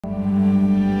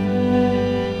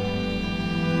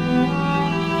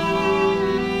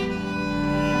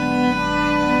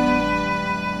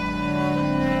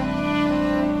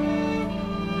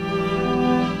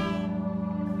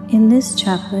this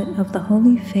chaplet of the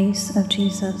holy face of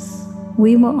Jesus,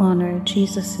 we will honor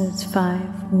Jesus'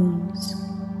 5 wounds.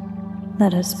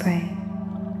 Let us pray.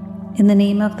 In the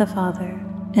name of the Father,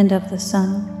 and of the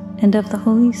Son, and of the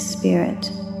Holy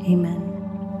Spirit. Amen.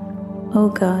 O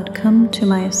God, come to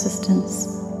my assistance.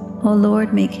 O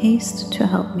Lord, make haste to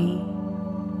help me.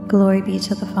 Glory be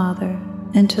to the Father,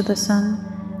 and to the Son,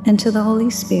 and to the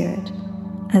Holy Spirit,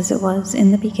 as it was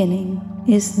in the beginning,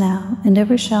 is now, and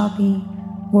ever shall be,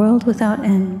 world without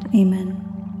end. Amen.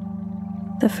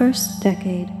 The first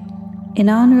decade, in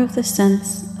honor of the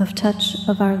sense of touch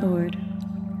of our Lord.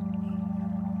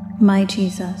 My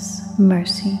Jesus,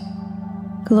 mercy.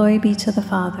 Glory be to the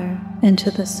Father, and to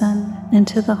the Son, and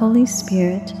to the Holy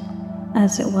Spirit,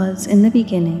 as it was in the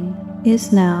beginning,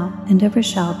 is now, and ever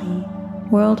shall be,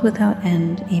 world without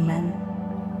end. Amen.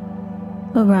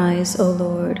 Arise, O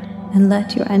Lord, and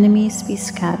let your enemies be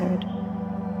scattered,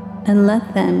 and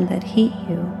let them that hate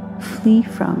you flee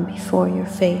from before your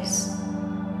face.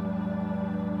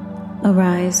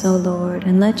 Arise, O Lord,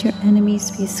 and let your enemies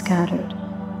be scattered,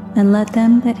 and let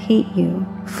them that hate you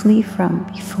flee from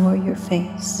before your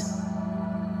face.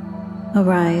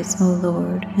 Arise, O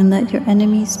Lord, and let your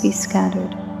enemies be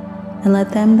scattered, and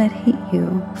let them that hate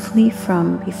you flee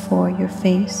from before your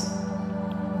face.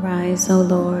 Arise, O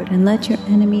Lord, and let your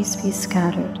enemies be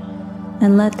scattered,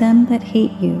 and let them that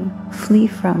hate you flee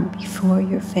from before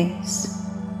your face.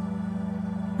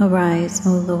 Arise, O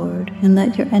Lord, and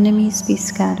let your enemies be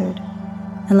scattered,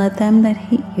 and let them that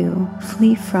hate you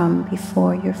flee from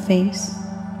before your face.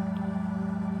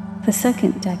 The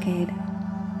second decade,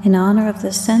 in honor of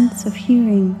the sense of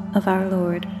hearing of our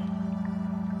Lord.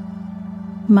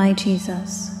 My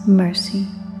Jesus, mercy.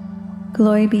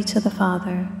 Glory be to the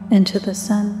Father, and to the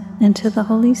Son, and to the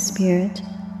Holy Spirit,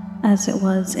 as it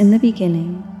was in the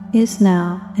beginning, is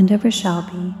now, and ever shall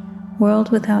be,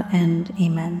 world without end.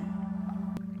 Amen.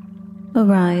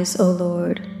 Arise, O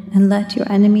Lord, and let your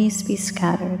enemies be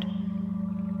scattered,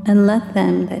 and let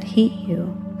them that hate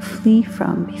you flee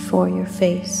from before your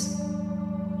face.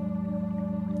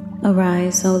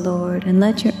 Arise, O Lord, and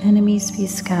let your enemies be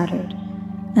scattered,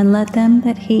 and let them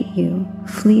that hate you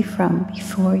flee from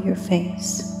before your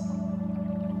face.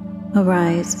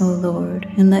 Arise, O Lord,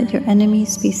 and let your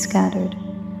enemies be scattered,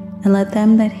 and let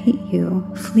them that hate you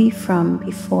flee from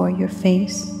before your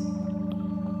face.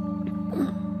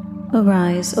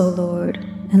 Arise, O Lord,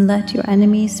 and let your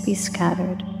enemies be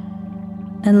scattered,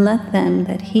 and let them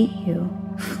that hate you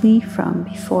flee from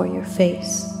before your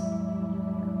face.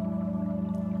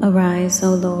 Arise,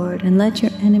 O Lord, and let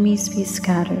your enemies be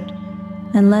scattered,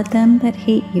 and let them that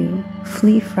hate you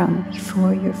flee from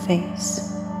before your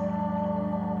face.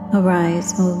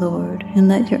 Arise, O Lord, and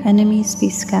let your enemies be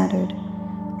scattered,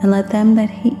 and let them that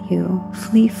hate you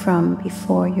flee from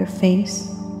before your face.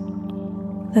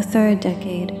 The third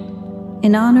decade,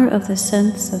 in honor of the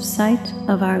sense of sight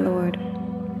of our Lord.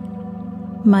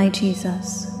 My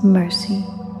Jesus, mercy.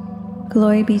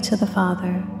 Glory be to the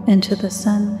Father, and to the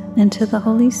Son, and to the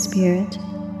Holy Spirit,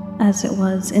 as it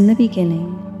was in the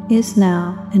beginning, is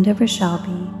now, and ever shall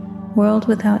be, world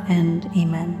without end.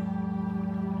 Amen.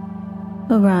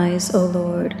 Arise, O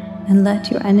Lord, and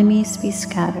let your enemies be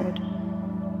scattered,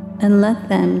 and let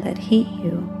them that hate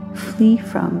you flee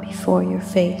from before your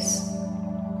face.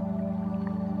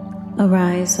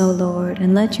 Arise, O Lord,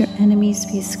 and let your enemies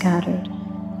be scattered,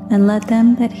 and let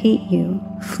them that hate you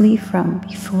flee from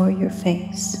before your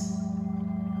face.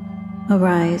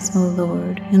 Arise, O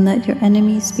Lord, and let your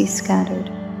enemies be scattered,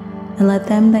 and let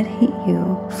them that hate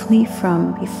you flee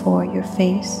from before your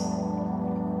face.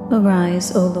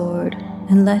 Arise, O Lord,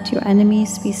 and let your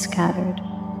enemies be scattered,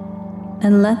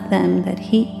 and let them that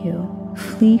hate you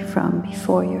flee from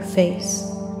before your face.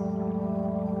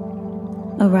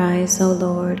 Arise, O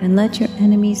Lord, and let your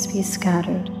enemies be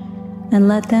scattered, and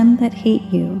let them that hate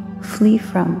you flee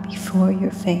from before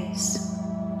your face.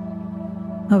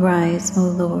 Arise, O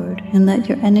Lord, and let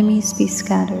your enemies be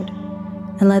scattered,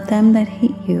 and let them that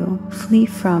hate you flee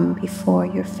from before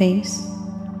your face.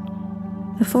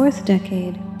 The fourth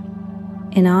decade,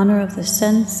 in honor of the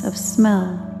sense of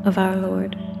smell of our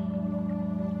Lord.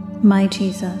 My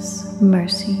Jesus,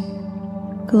 mercy.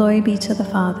 Glory be to the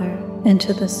Father, and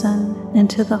to the Son, and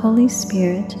to the Holy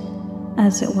Spirit,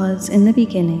 as it was in the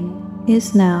beginning,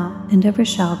 is now, and ever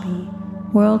shall be,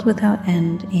 world without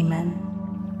end. Amen.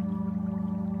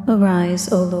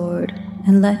 Arise, O Lord,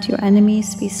 and let your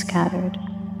enemies be scattered,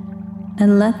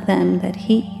 and let them that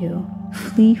hate you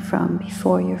flee from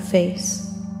before your face.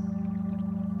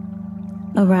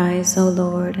 Arise, O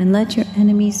Lord, and let your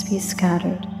enemies be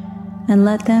scattered, and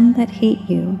let them that hate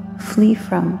you flee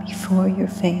from before your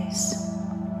face.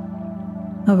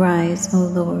 Arise, O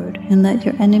Lord, and let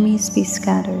your enemies be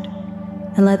scattered,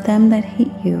 and let them that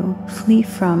hate you flee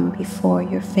from before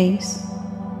your face.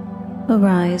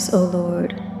 Arise, O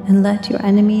Lord, and let your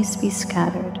enemies be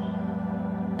scattered,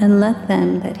 and let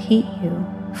them that hate you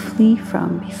flee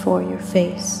from before your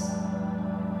face.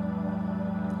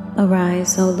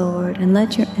 Arise, O Lord, and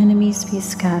let your enemies be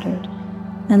scattered,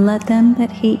 and let them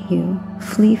that hate you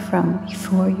flee from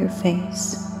before your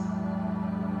face.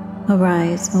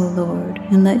 Arise, O Lord,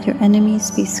 and let your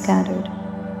enemies be scattered,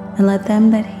 and let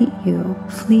them that hate you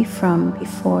flee from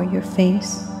before your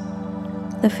face.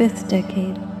 The 5th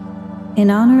decade, in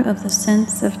honor of the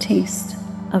sense of taste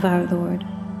of our Lord.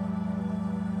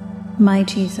 My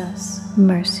Jesus,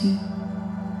 mercy.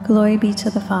 Glory be to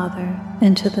the Father,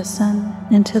 and to the Son,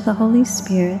 and to the Holy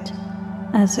Spirit,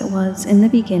 as it was in the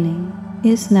beginning,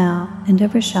 is now, and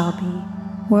ever shall be,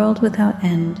 world without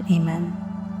end. Amen.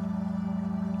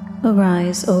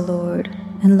 Arise, O Lord,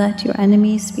 and let your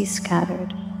enemies be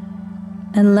scattered,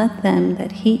 and let them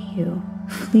that hate you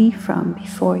flee from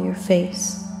before your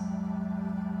face.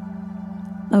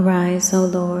 Arise, O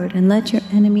Lord, and let your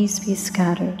enemies be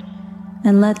scattered,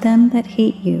 and let them that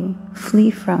hate you flee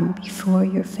from before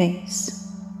your face.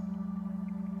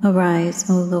 Arise,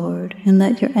 O Lord, and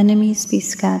let your enemies be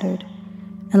scattered,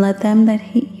 and let them that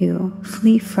hate you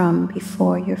flee from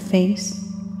before your face.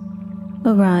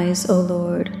 Arise, O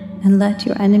Lord, and let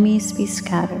your enemies be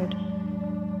scattered,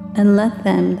 and let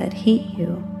them that hate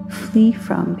you flee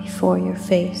from before your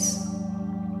face.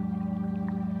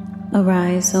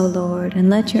 Arise, O Lord, and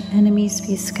let your enemies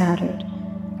be scattered,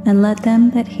 and let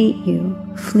them that hate you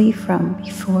flee from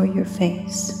before your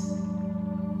face.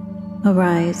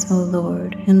 Arise, O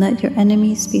Lord, and let your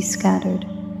enemies be scattered,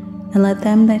 and let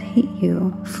them that hate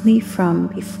you flee from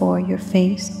before your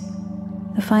face.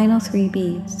 The final 3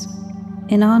 beads,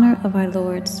 in honor of our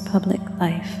Lord's public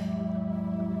life.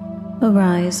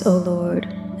 Arise, O Lord,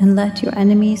 and let your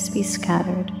enemies be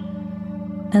scattered,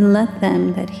 and let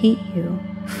them that hate you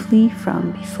flee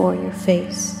from before your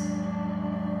face.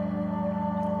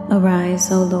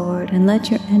 Arise, O Lord, and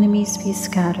let your enemies be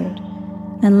scattered,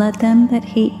 and let them that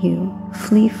hate you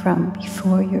flee from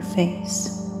before your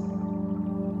face.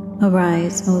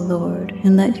 Arise, O Lord,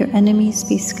 and let your enemies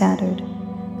be scattered,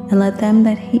 and let them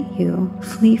that hate you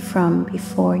flee from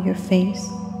before your face.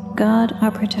 God,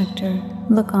 our protector,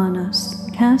 look on us,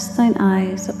 cast thine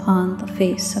eyes upon the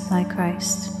face of thy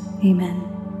Christ. Amen.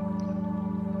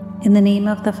 In the name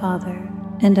of the Father,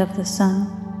 and of the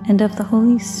Son, and of the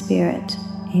Holy Spirit.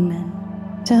 Amen.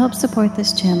 To help support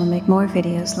this channel make more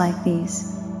videos like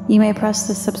these, you may press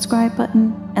the subscribe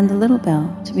button and the little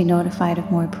bell to be notified of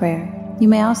more prayer. You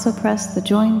may also press the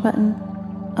join button,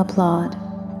 applaud,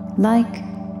 like,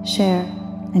 share,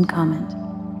 and comment.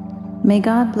 May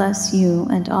God bless you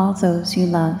and all those you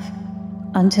love.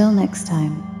 Until next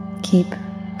time, keep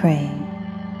praying.